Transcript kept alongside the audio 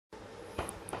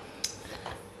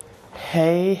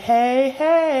Hey, hey,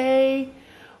 hey.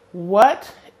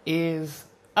 What is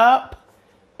up,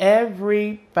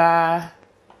 everybody?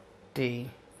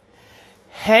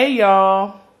 Hey,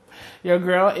 y'all. Your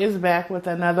girl is back with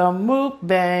another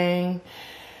mukbang.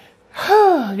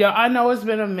 Y'all, I know it's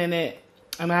been a minute,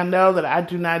 and I know that I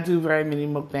do not do very many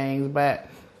mukbangs, but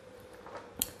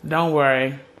don't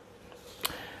worry.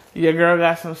 Your girl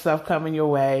got some stuff coming your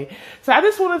way. So I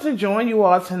just wanted to join you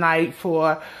all tonight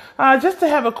for just to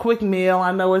have a quick meal.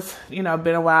 I know it's, been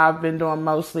a while. I've been doing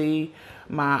mostly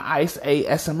my Ice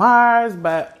ASMRs,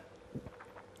 but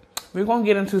we're going to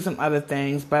get into some other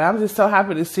things. But I'm just so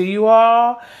happy to see you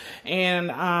all.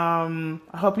 And I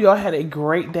hope you all had a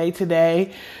great day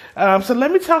today. So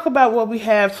let me talk about what we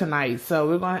have tonight.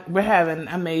 So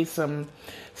I made some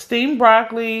steamed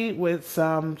broccoli with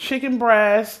some chicken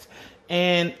breast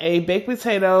and a baked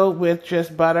potato with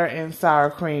just butter and sour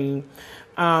cream.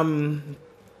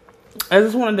 I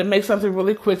just wanted to make something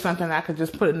really quick, something I could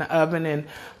just put in the oven and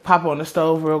pop on the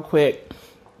stove real quick.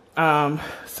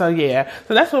 So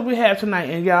that's what we have tonight.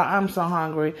 And y'all, I'm so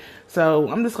hungry. So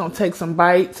I'm just going to take some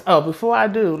bites. Oh, before I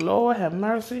do, Lord have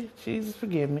mercy. Jesus,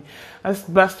 forgive me. Let's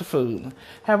bless the food.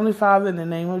 Heavenly Father, in the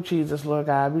name of Jesus, Lord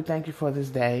God, we thank you for this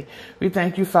day. We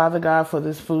thank you, Father God, for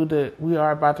this food that we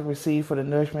are about to receive for the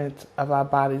nourishment of our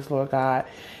bodies, Lord God.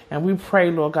 And we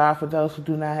pray, Lord God, for those who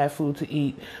do not have food to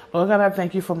eat. Lord God, I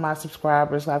thank you for my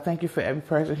subscribers. I thank you for every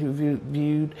person who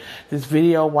viewed this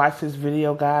video, watched this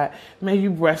video, God. May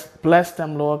you bless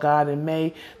them, Lord God, and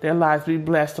may their lives be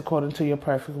blessed according to your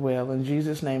perfect will. In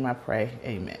Jesus' name I pray.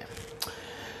 Amen.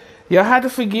 Y'all have to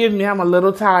forgive me. I'm a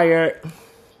little tired.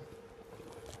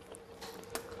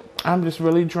 I'm just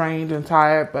really drained and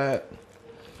tired, but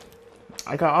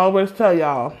like I always tell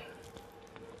y'all,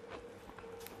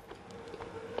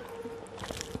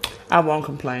 I won't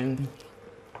complain.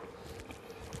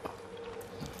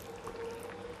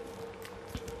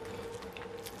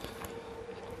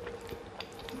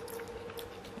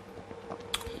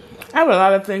 I have a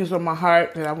lot of things on my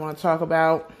heart that I want to talk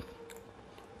about.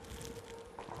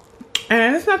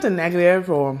 And it's nothing negative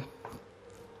or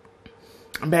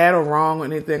bad or wrong or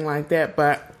anything like that,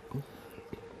 but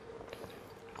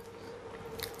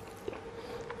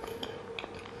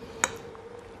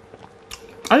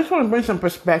I just want to bring some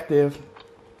perspective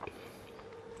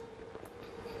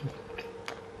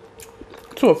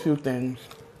to a few things.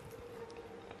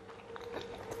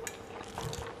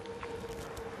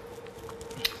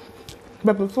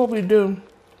 But before we do,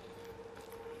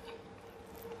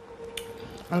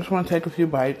 I just want to take a few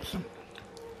bites.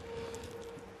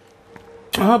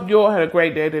 I hope you all had a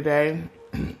great day today.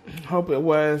 Hope it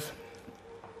was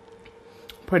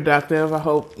productive. I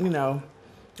hope, it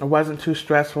wasn't too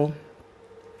stressful.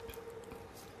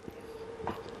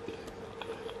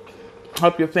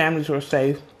 Hope your families were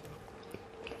safe.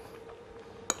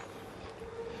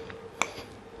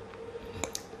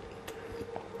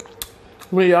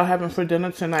 What are y'all having for dinner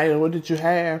tonight, or what did you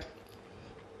have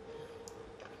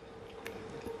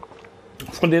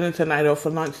for dinner tonight or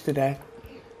for lunch today?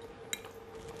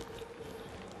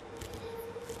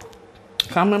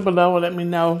 Comment below and let me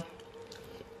know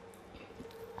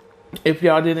if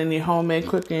y'all did any homemade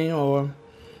cooking, or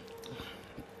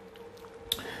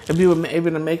if you were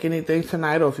able to make anything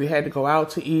tonight, or if you had to go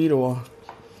out to eat, or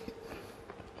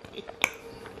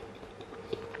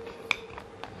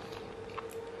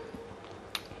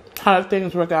how did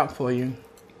things work out for you?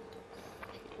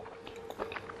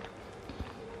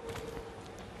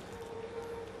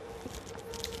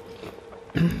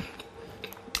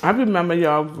 I remember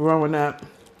y'all growing up,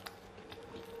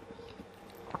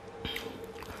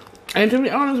 and to be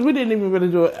honest, we didn't even really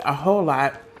do a whole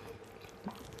lot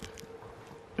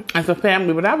as a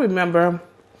family, but I remember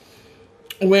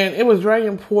when it was very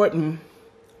important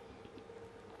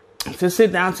to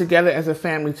sit down together as a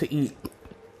family to eat.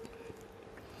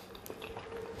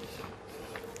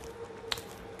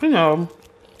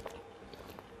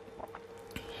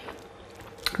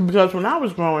 Because when I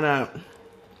was growing up,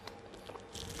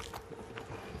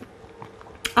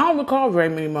 I don't recall very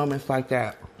many moments like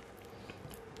that.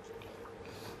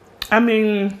 I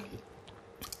mean,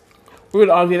 we would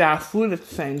all get our food at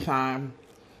the same time,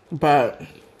 but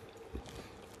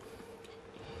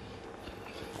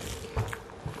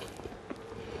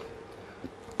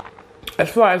as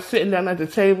far as sitting down at the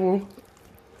table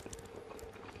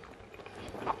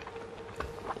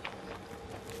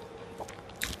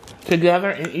together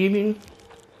and eating,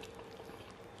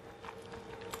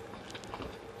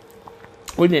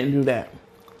 we didn't do that.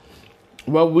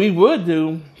 What we would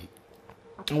do,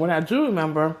 and what I do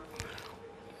remember,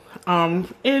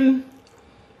 in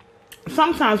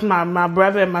sometimes my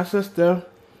brother and my sister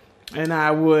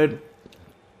and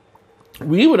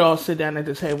we would all sit down at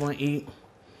the table and eat.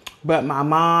 But my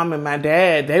mom and my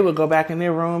dad, they would go back in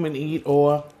their room and eat,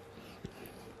 or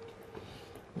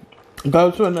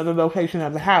go to another location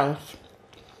of the house.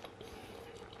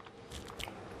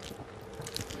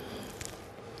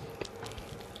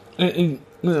 And eat,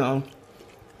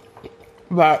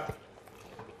 But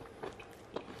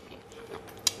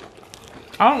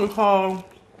I don't recall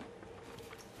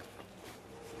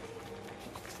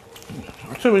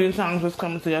too many times just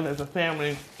coming together as a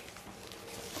family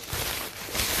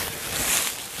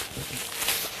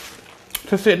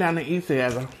to sit down and eat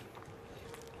together.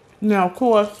 Now, of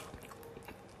course,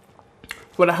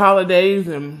 for the holidays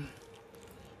and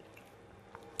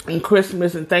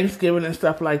Christmas and Thanksgiving and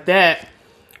stuff like that,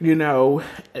 we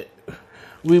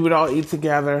would all eat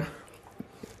together.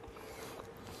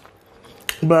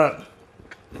 But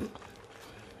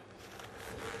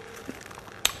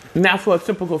not for a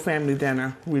typical family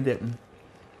dinner, we didn't.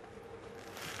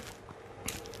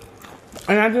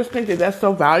 And I just think that that's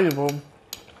so valuable.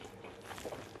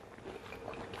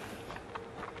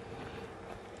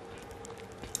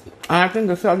 And I think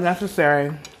it's so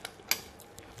necessary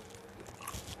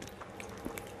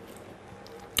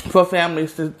for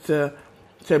families to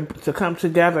come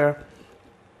together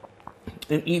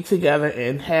and eat together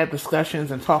and have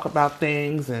discussions and talk about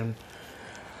things and,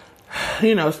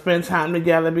 spend time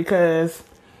together, because,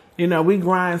 we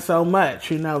grind so much.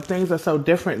 Things are so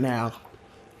different now.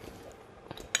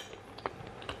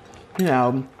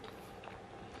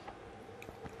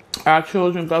 Our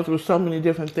children go through so many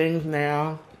different things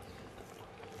now.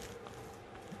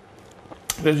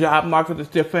 The job market is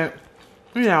different.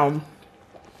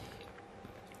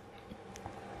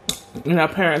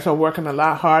 Parents are working a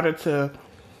lot harder to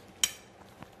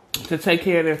take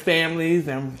care of their families,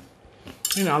 and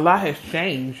a lot has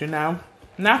changed.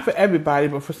 Not for everybody,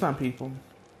 but for some people.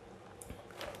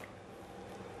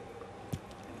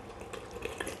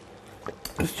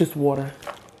 It's just water.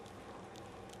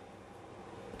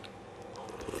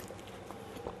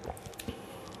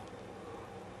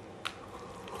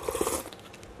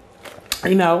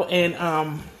 And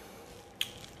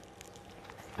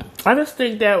I just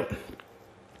think that,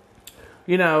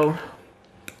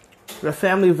 the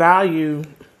family value,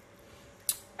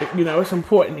 it's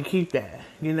important to keep that,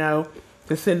 to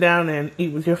sit down and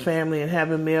eat with your family and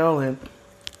have a meal and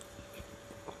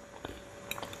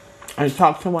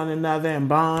talk to one another and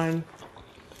bond.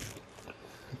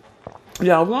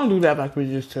 We're going to do that like we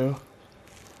used to.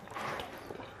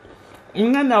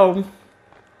 And I know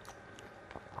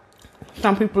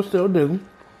some people still do.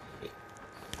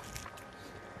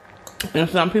 And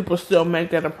some people still make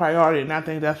that a priority, and I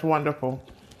think that's wonderful.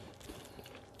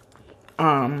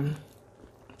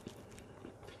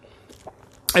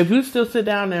 If you still sit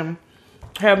down and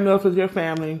have meals with your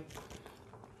family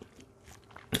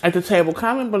at the table,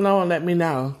 comment below and let me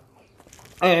know.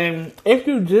 And if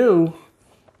you do,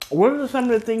 what are some of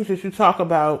the things that you talk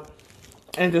about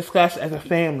and discuss as a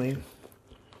family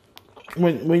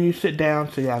when you sit down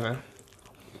together?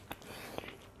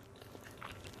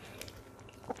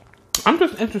 I'm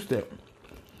just interested,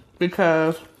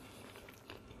 because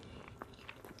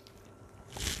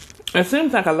it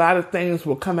seems like a lot of things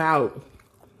will come out,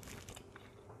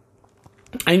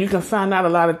 and you can find out a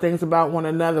lot of things about one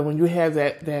another when you have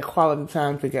that quality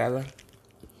time together.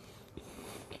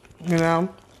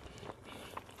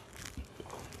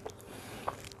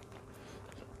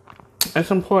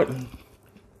 It's important.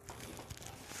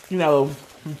 Being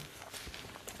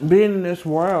in this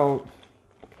world,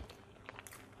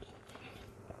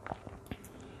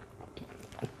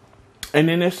 and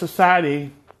in this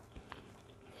society,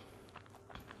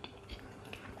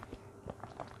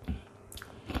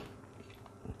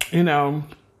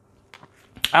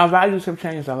 our values have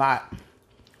changed a lot.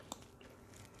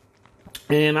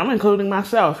 And I'm including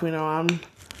myself, I'm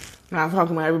not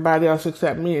talking about everybody else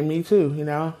except me, and me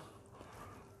too,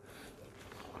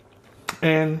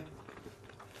 And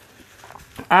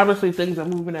obviously things are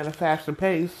moving at a faster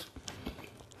pace.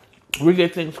 We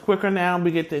get things quicker now,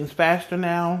 we get things faster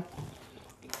now.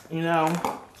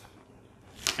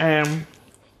 And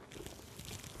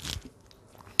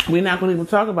we're not going to even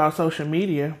talk about social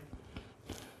media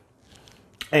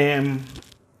and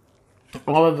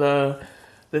all of the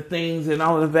things and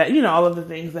all of that, all of the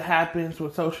things that happens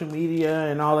with social media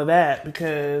and all of that,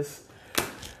 because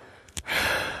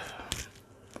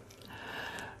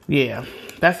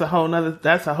that's a whole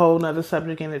nother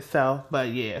subject in itself. But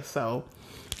I'm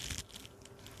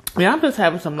just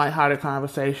having some lighthearted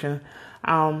conversation.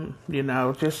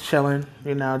 Just chilling,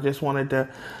 just wanted to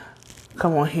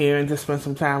come on here and just spend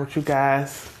some time with you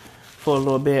guys, for a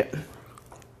little bit.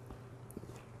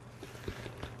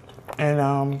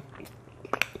 And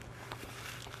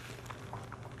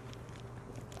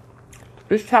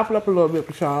just chop it up a little bit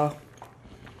with y'all.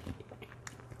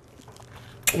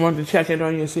 Wanted to check in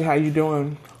on you and see how you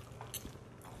doing.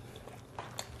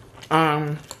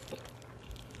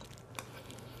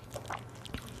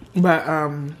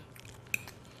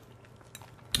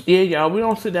 Yeah, y'all, we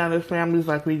don't sit down as families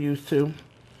like we used to.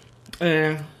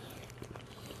 And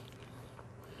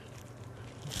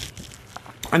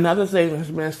another thing that's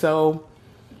been so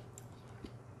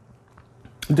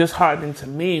disheartening to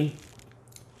me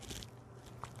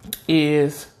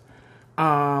is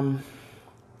all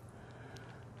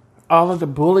of the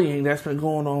bullying that's been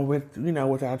going on with,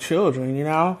 with our children,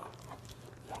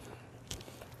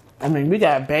 I mean, we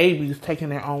got babies taking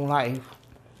their own life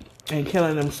and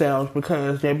killing themselves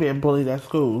because they're being bullied at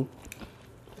school.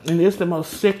 And it's the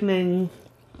most sickening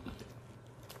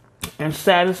and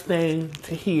saddest thing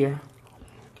to hear.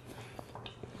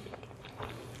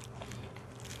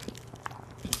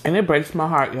 And it breaks my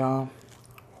heart, y'all.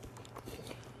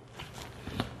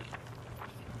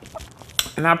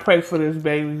 And I pray for these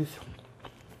babies.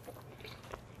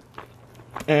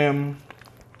 And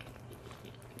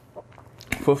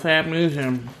for families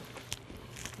and,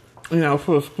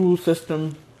 for the school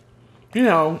system,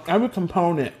 every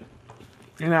component,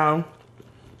 And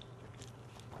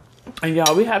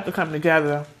y'all, we have to come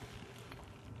together.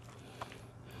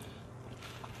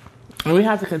 And we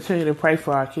have to continue to pray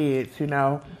for our kids,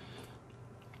 And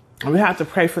we have to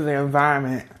pray for their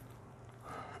environment.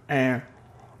 And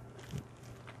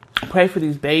pray for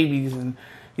these babies and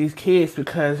these kids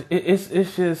because it's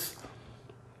just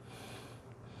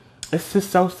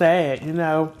so sad,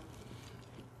 And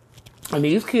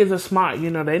these kids are smart,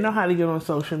 they know how to get on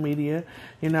social media.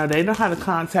 They know how to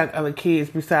contact other kids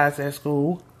besides at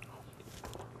school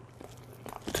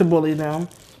to bully them.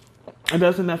 It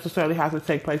doesn't necessarily have to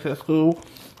take place at school.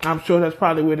 I'm sure that's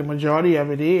probably where the majority of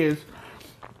it is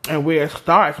and where it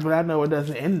starts, but I know it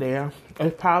doesn't end there.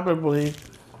 It's probably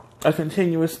a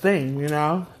continuous thing,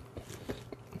 I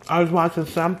was watching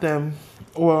something,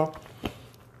 or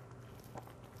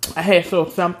I had saw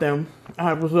something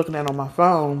I was looking at on my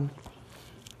phone,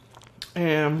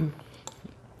 and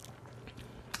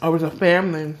it was a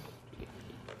family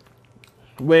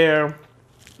where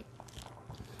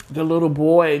the little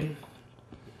boy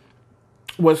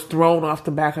was thrown off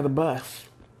the back of the bus.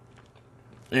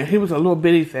 And he was a little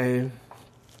bitty thing.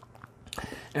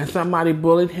 And somebody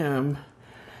bullied him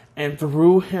and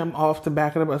threw him off the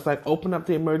back of the bus. Like, opened up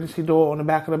the emergency door on the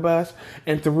back of the bus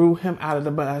and threw him out of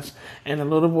the bus. And the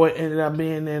little boy ended up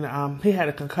being in, he had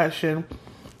a concussion.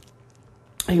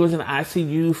 He was in the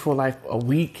ICU for like a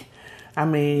week. I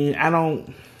mean, I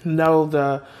don't know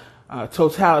the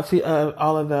totality of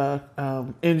all of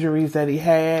the injuries that he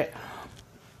had.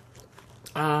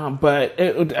 But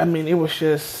it was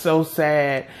just so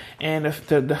sad. And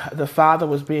the father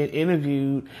was being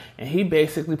interviewed, and he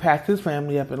basically packed his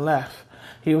family up and left.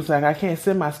 He was like, I can't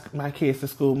send my kids to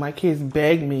school. My kids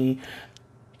begged me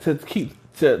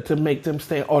to make them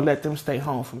stay or let them stay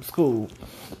home from school.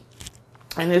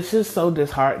 And it's just so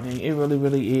disheartening. It really,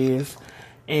 really is.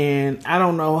 And I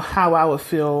don't know how I would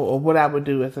feel or what I would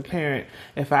do as a parent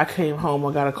if I came home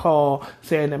or got a call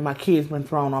saying that my kid's been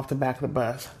thrown off the back of the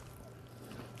bus.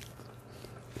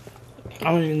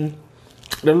 I mean,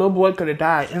 the little boy could have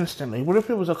died instantly. What if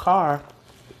it was a car,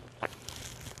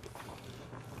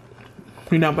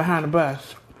 behind the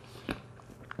bus?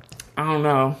 I don't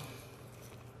know.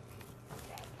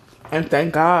 And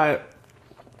thank God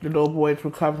the little boy's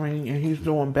recovering and he's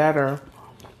doing better.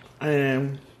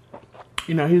 And,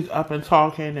 he's up and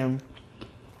talking and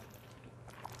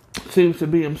seems to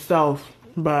be himself.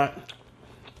 But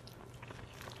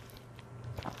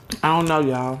I don't know,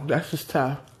 y'all. That's just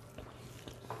tough.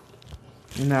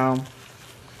 And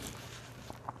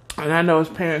I know as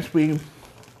parents, we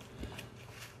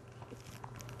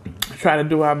try to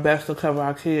do our best to cover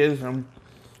our kids and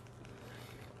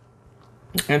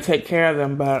take care of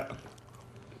them, but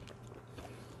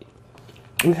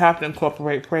we have to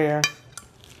incorporate prayer,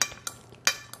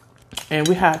 and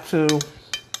we have to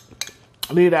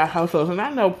lead our households. And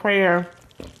I know prayer,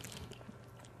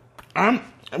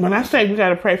 when I say we got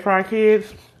to pray for our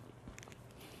kids,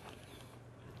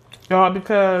 y'all,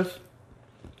 because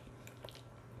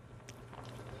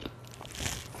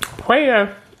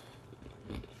prayer,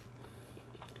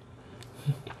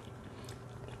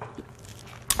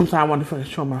 I'm sorry, I want to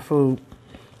finish chewing my food.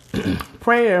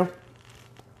 Prayer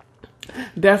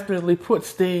definitely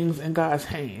puts things in God's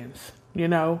hands,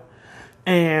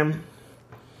 and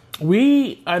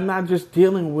we are not just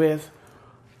dealing with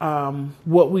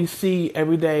what we see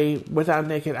every day with our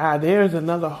naked eye. There's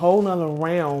another whole nother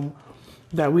realm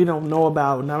that we don't know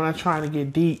about. And I'm not trying to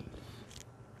get deep,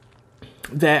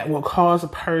 that will cause a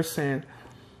person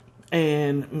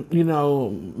and,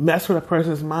 mess with a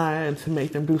person's mind to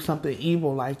make them do something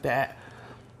evil like that.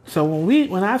 So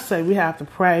when I say we have to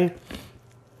pray,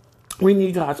 we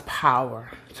need God's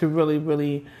power to really,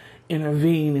 really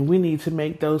intervene, and we need to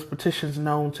make those petitions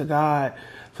known to God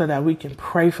so that we can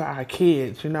pray for our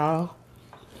kids,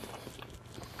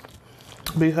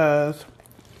 because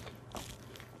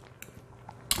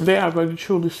they are really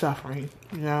truly suffering,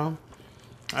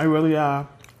 I really are.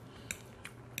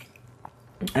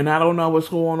 And I don't know what's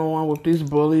going on with these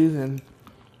bullies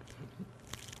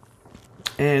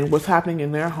and what's happening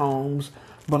in their homes,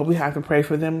 but we have to pray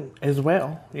for them as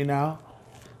well,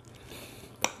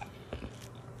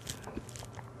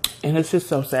 And it's just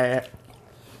so sad,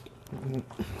 And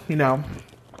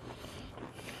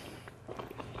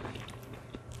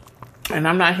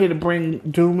I'm not here to bring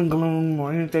doom and gloom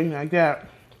or anything like that.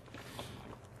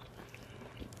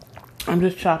 I'm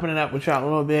just chopping it up with y'all a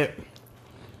little bit,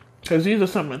 because these are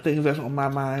some of the things that's on my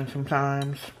mind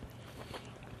sometimes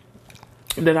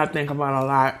that I think about a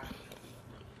lot.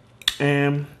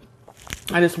 And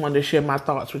I just wanted to share my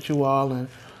thoughts with you all and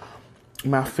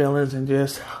my feelings, and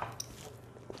just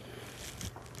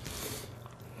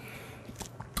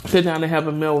sit down and have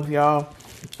a meal with y'all.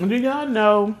 And do y'all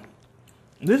know,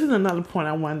 this is another point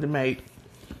I wanted to make.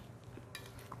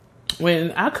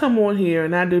 When I come on here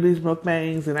and I do these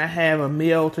mukbangs and I have a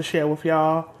meal to share with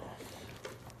y'all,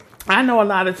 I know a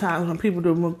lot of times when people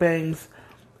do mukbangs,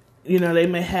 they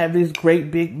may have these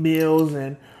great big meals,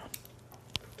 and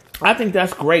I think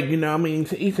that's great,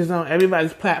 to each his own.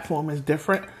 Everybody's platform is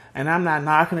different, and I'm not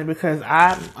knocking it, because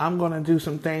I'm going to do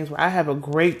some things where I have a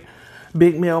great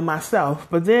big meal myself.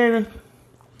 But then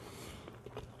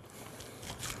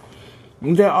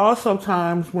there are also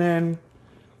times when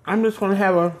I'm just going to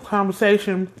have a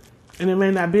conversation, and it may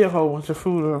not be a whole bunch of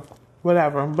food or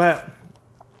whatever. But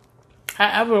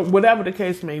however, whatever the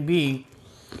case may be,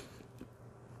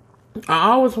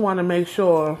 I always want to make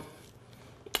sure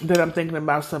that I'm thinking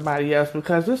about somebody else,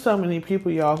 because there's so many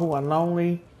people, y'all, who are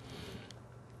lonely.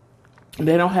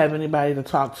 They don't have anybody to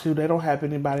talk to. They don't have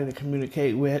anybody to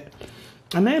communicate with.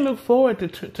 And they look forward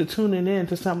to tuning in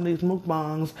to some of these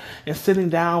mukbangs and sitting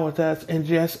down with us and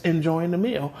just enjoying the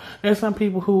meal. There's some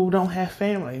people who don't have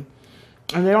family,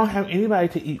 and they don't have anybody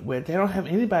to eat with. They don't have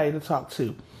anybody to talk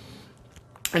to.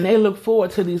 And they look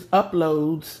forward to these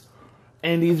uploads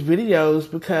and these videos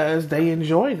because they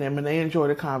enjoy them and they enjoy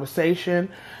the conversation.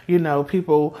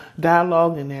 People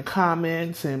dialogue in their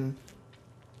comments. And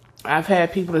I've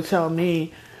had people to tell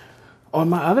me on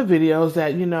my other videos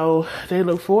that, they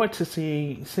look forward to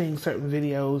seeing certain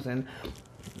videos, and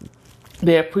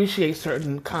they appreciate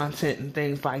certain content and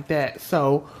things like that.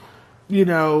 So,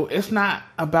 it's not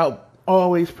about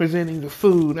always presenting the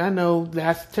food. I know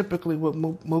that's typically what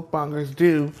mukbangers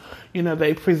do.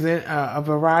 They present a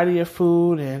variety of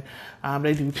food, and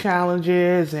they do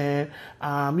challenges, and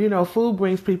food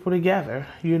brings people together.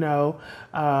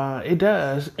 It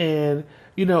does. And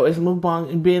it's mukbang,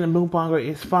 and being a mukbanger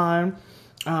is fun.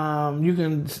 You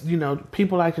can,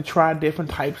 people like to try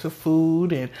different types of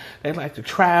food, and they like to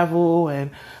travel, and,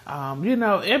 you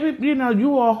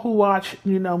all who watch,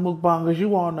 mukbangers,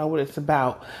 you all know what it's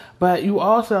about, but you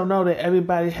also know that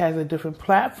everybody has a different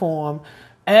platform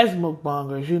as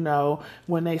mukbangers.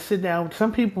 When they sit down,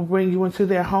 some people bring you into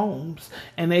their homes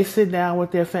and they sit down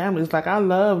with their families. Like I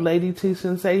love Lady T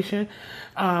Sensation,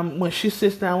 when she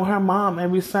sits down with her mom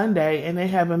every Sunday and they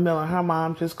have a meal, and her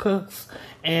mom just cooks,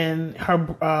 and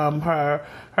her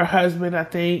husband, I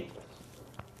think,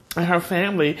 and her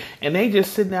family, and they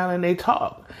just sit down and they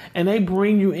talk, and they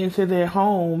bring you into their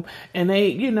home, and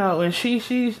they, and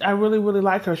she's, I really, really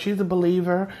like her. She's a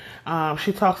believer.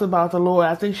 She talks about the Lord.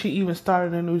 I think she even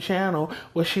started a new channel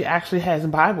where she actually has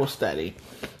Bible study.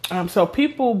 So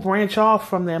people branch off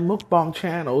from their mukbang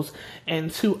channels and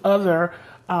to other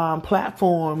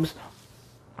platforms,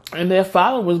 and their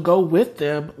followers go with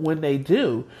them when they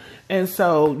do. And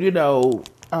so,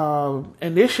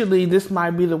 initially this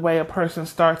might be the way a person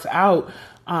starts out,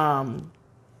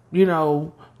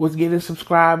 with getting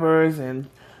subscribers and,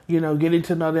 getting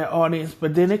to know their audience,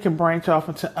 but then it can branch off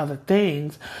into other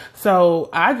things. So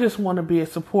I just want to be a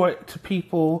support to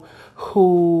people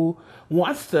who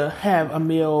wants to have a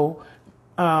meal,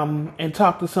 and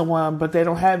talk to someone, but they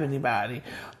don't have anybody.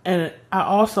 And I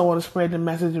also want to spread the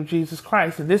message of Jesus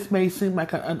Christ. And this may seem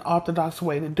like an unorthodox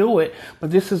way to do it, but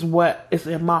this is what is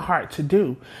in my heart to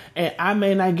do. And I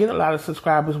may not get a lot of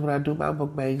subscribers when I do my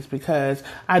mukbangs, because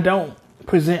I don't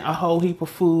present a whole heap of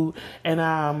food, and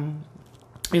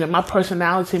my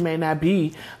personality may not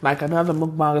be like another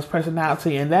mukbanger's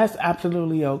personality, and that's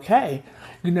absolutely okay.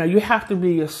 You have to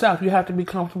be yourself. You have to be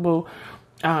comfortable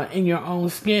in your own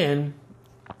skin,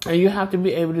 and you have to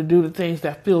be able to do the things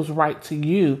that feels right to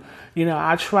you.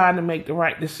 I try to make the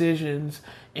right decisions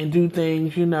and do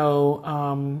things,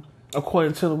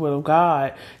 according to the will of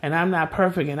God. And I'm not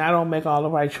perfect, and I don't make all the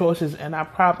right choices. And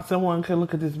someone could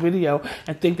look at this video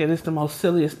and think that it's the most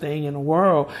silliest thing in the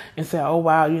world and say, oh,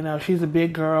 wow, she's a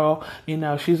big girl.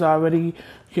 She's already,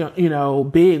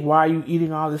 big. Why are you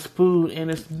eating all this food? And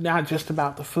it's not just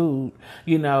about the food,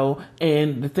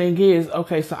 And the thing is,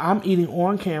 okay, so I'm eating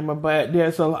on camera, but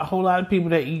there's a whole lot of people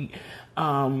that eat,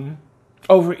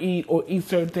 overeat or eat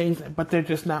certain things, but they're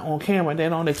just not on camera. They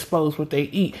don't expose what they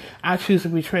eat. I choose to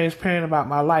be transparent about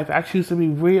my life. I choose to be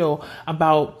real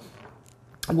about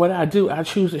what I do. I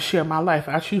choose to share my life.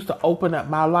 I choose to open up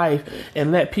my life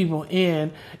and let people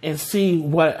in and see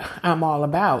what I'm all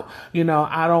about. I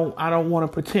don't want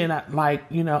to pretend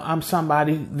I'm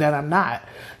somebody that I'm not,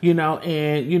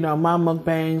 and, my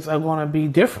mukbangs are going to be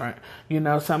different.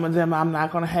 Some of them I'm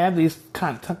not going to have these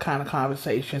kind of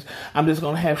conversations. I'm just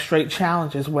going to have straight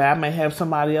challenges where I may have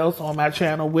somebody else on my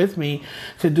channel with me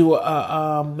to do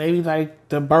maybe like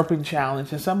the burping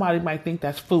challenge, and somebody might think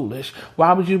that's foolish.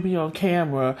 Why would you be on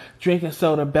camera drinking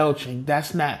soda, belching?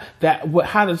 That's not that.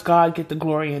 How does God get the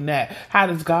glory in that? How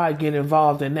does God get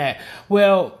involved in that?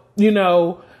 Well,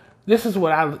 this is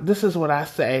what I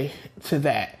say to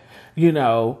that.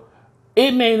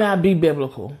 It may not be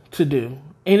biblical to do,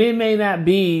 and it may not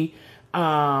be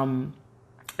in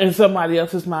somebody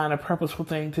else's mind a purposeful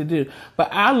thing to do.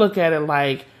 But I look at it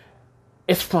like,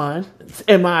 it's fun,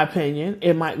 in my opinion.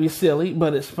 It might be silly,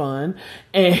 but it's fun.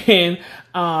 And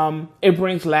it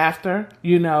brings laughter,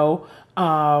 and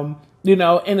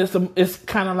it's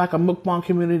kind of like a mukbang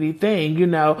community thing,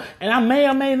 and I may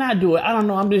or may not do it. I don't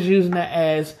know. I'm just using that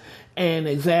as an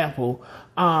example.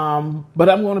 But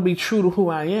I'm going to be true to who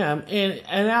I am, and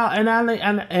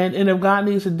if God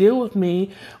needs to deal with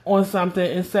me on something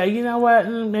and say, you know what,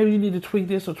 maybe you need to tweak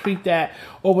this or tweak that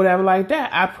or whatever like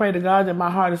that, I pray to God that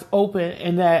my heart is open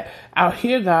and that I'll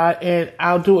hear God and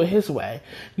I'll do it His way.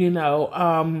 We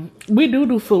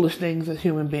do foolish things as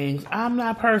human beings. I'm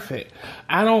not perfect.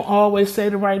 I don't always say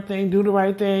the right thing, do the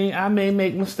right thing. I may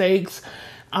make mistakes,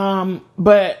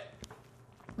 but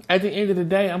at the end of the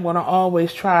day, I'm going to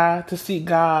always try to seek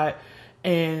God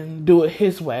and do it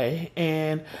His way.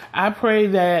 And I pray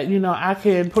that, I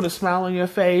can put a smile on your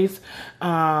face.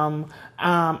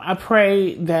 I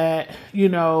pray that,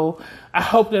 I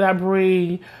hope that I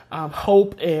bring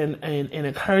hope and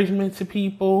encouragement to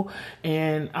people.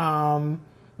 And,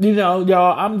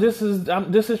 y'all, this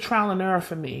is trial and error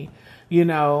for me.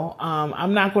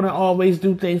 I'm not going to always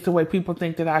do things the way people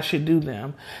think that I should do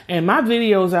them. And my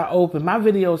videos are open. My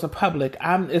videos are public.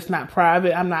 It's not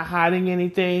private. I'm not hiding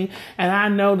anything. And I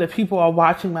know that people are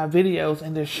watching my videos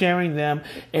and they're sharing them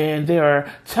and they're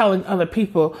telling other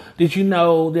people, did you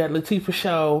know that Latifah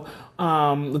show,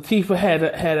 Latifah had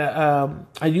a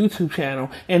YouTube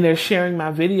channel, and they're sharing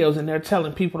my videos and they're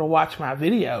telling people to watch my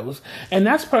videos. And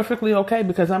that's perfectly okay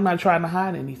because I'm not trying to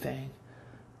hide anything.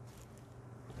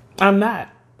 I'm not.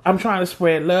 I'm trying to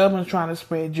spread love. I'm trying to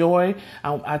spread joy.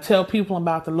 I tell people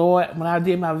about the Lord. When I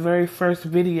did my very first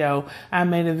video, I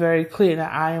made it very clear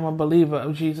that I am a believer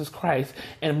of Jesus Christ.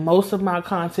 And most of my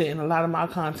content and a lot of my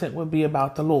content would be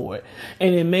about the Lord.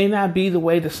 And it may not be the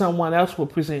way that someone else will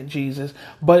present Jesus,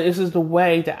 but this is the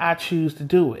way that I choose to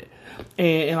do it.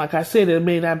 And like I said, it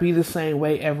may not be the same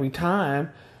way every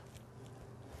time.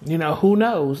 Who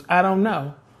knows? I don't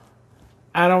know.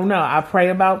 I pray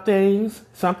about things.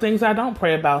 Some things I don't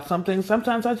pray about. Sometimes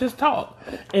I just talk.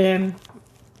 And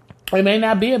it may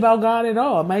not be about God at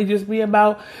all. It may just be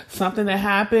about something that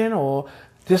happened, or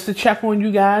just to check on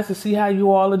you guys to see how you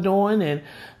all are doing,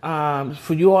 and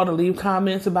for you all to leave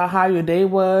comments about how your day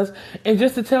was, and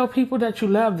just to tell people that you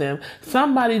love them.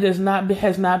 Somebody has not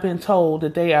been told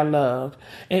that they are loved.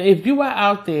 And if you are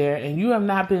out there and you have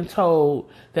not been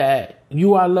told that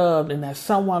you are loved and that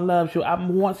someone loves you, I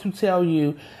want to tell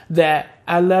you that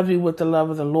I love you with the love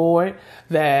of the Lord,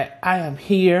 that I am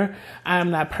here. I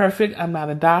am not perfect. I'm not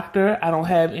a doctor.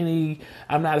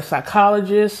 I'm not a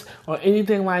psychologist or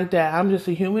anything like that. I'm just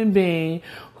a human being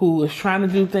who is trying to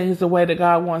do things the way that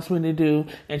God wants me to do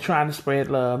and trying to spread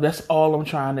love. That's all I'm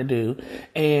trying to do.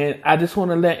 And I just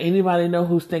want to let anybody know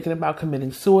who's thinking about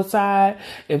committing suicide.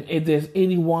 If there's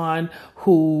anyone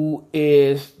who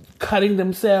is cutting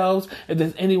themselves, if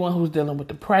there's anyone who's dealing with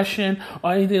depression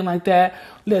or anything like that,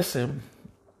 listen,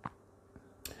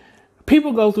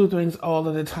 people go through things all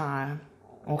of the time.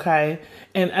 Okay.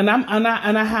 And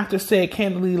I have to say it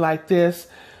candidly like this.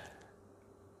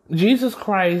 Jesus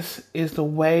Christ is the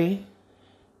way,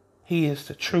 he is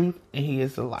the truth, and he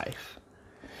is the life.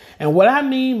 And what I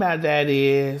mean by that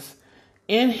is,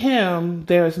 in him,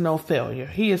 there is no failure.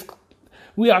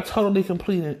 We are totally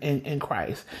complete in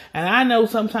Christ. And I know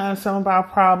sometimes some of our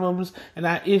problems and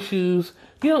our issues,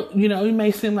 it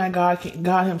may seem like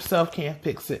God himself can't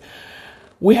fix it.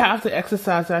 We have to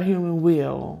exercise our human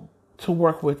will to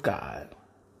work with God.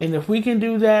 And if we can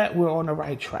do that, we're on the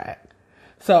right track.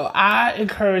 So I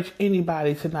encourage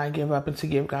anybody to not give up and to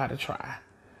give God a try.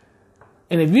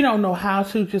 And if you don't know how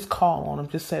to, just call on him.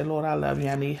 Just say, Lord, I love you.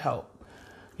 I need help.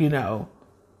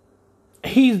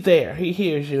 He's there. He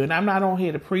hears you. And I'm not on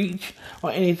here to preach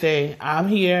or anything. I'm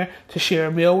here to share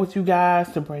a meal with you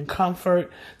guys, to bring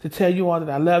comfort, to tell you all that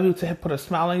I love you, to put a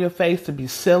smile on your face, to be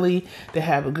silly, to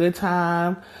have a good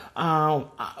time.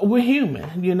 We're human,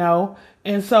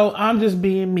 And so I'm just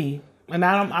being me. And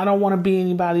I don't want to be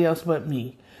anybody else but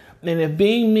me. And if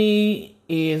being me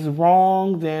is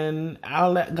wrong, then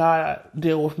I'll let God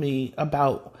deal with me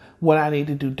about what I need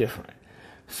to do different.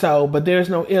 So, but there's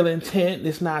no ill intent.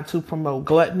 It's not to promote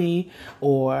gluttony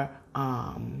or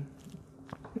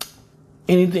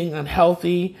anything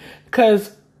unhealthy.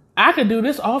 Because I could do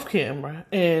this off camera,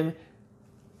 and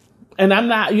I'm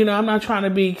not, I'm not trying to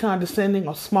be condescending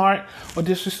or smart or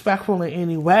disrespectful in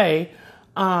any way.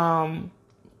 But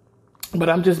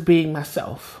I'm just being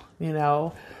myself,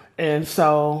 And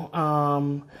so,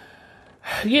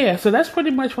 so that's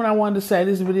pretty much what I wanted to say.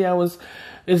 This video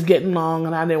is getting long,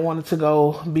 and I didn't want it to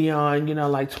go beyond,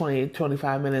 like 20,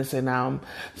 25 minutes. And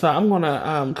so I'm going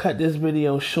to cut this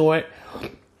video short,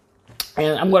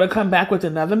 and I'm going to come back with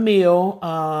another meal.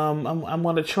 I'm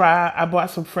going to try, I bought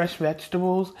some fresh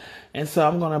vegetables, and so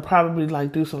I'm going to probably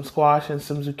do some squash and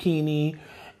some zucchini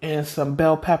and some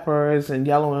bell peppers and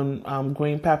yellow and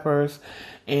green peppers.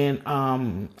 And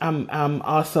I'm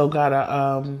also got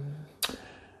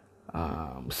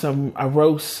a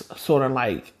roast, sort of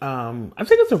I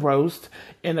think it's a roast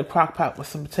in the crock pot with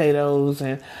some potatoes.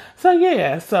 And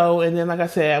so and then like I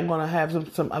said, I'm gonna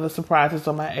have some other surprises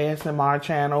on my ASMR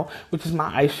channel, which is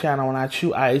my ice channel, when I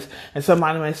chew ice. And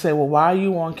somebody may say, well, why are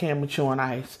you on camera chewing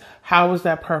ice? How is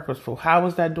that purposeful? How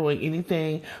is that doing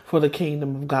anything for the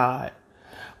kingdom of God?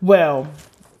 Well,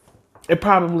 it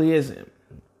probably isn't.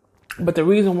 But the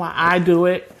reason why I do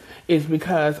it is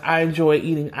because I enjoy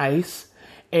eating ice.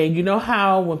 And you know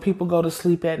how when people go to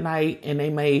sleep at night and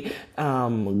they may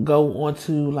go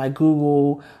onto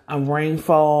Google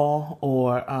rainfall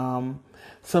or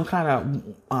some kind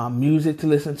of music to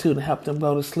listen to help them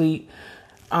go to sleep.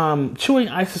 Chewing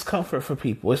ice is comfort for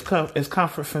people. It's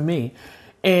comfort for me.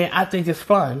 And I think it's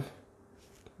fun.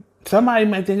 Somebody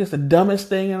might think it's the dumbest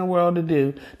thing in the world to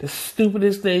do, the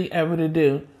stupidest thing ever to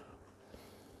do.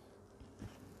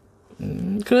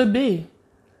 Could be.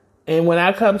 And when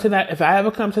I come to that, if I ever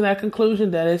come to that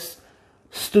conclusion that it's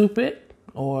stupid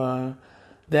or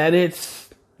that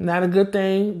it's not a good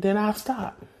thing, then I'll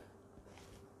stop.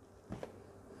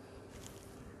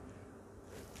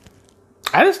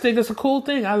 I just think it's a cool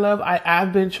thing.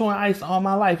 I've been chewing ice all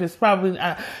my life. It's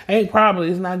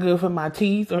it's not good for my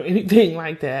teeth or anything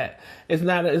like that. It's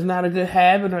not a good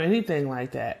habit or anything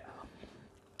like that.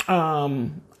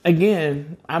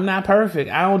 Again, I'm not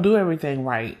perfect. I don't do everything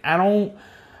right. I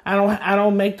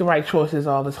don't make the right choices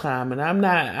all the time. And I'm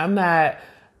not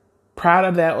proud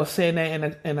of that or saying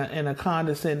that in a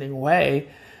condescending way,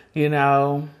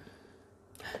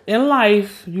 In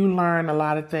life, you learn a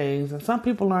lot of things, and some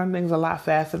people learn things a lot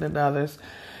faster than others.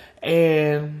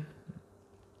 And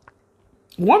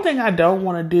one thing I don't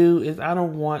want to do is I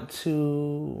don't want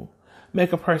to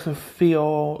make a person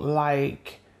feel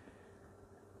like,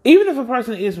 even if a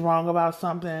person is wrong about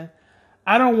something,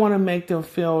 I don't want to make them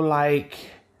feel like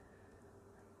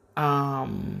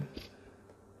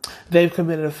they've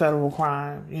committed a federal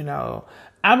crime.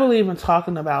 I believe in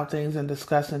talking about things and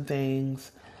discussing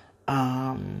things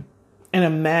in a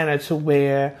manner to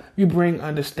where you bring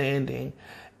understanding.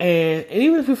 And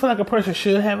even if you feel like a person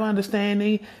should have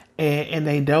understanding and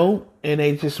they don't, and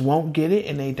they just won't get it,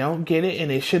 and they don't get it, and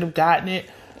they should have gotten it.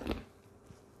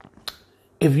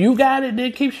 If you got it,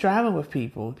 then keep striving with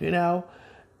people, sit down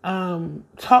and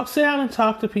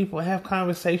talk to people and have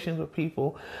conversations with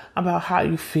people about how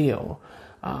you feel.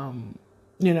 Don't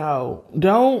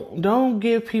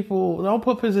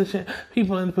put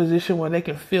people in a position where they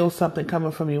can feel something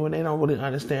coming from you when they don't really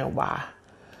understand why,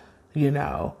 and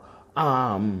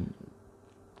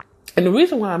the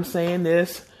reason why I'm saying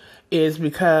this is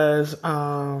because,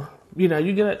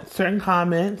 you get certain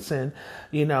comments and,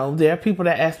 there are people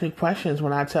that ask me questions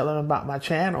when I tell them about my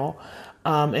channel.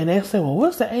 And they say, well,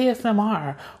 what's the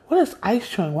ASMR? What is ice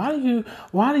chewing? Why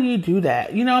do you do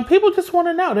that? You know, and people just want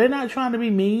to know. They're not trying to be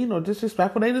mean or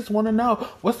disrespectful. They just want to know,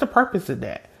 what's the purpose of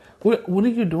that? What are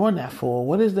you doing that for?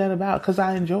 What is that about? Because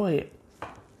I enjoy it.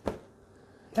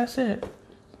 That's it.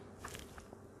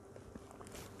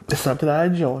 It's something I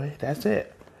enjoy. That's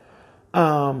it.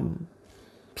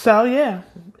 So yeah,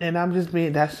 and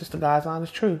that's just the God's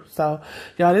honest truth. So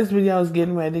y'all, this video is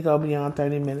getting ready to go beyond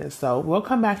 30 minutes. So we'll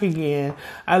come back again.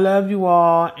 I love you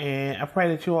all, and I pray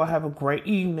that you all have a great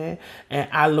evening. And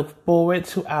I look forward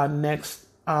to our next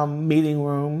meeting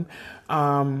room.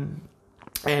 And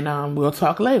we'll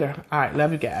talk later. All right,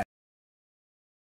 love you guys.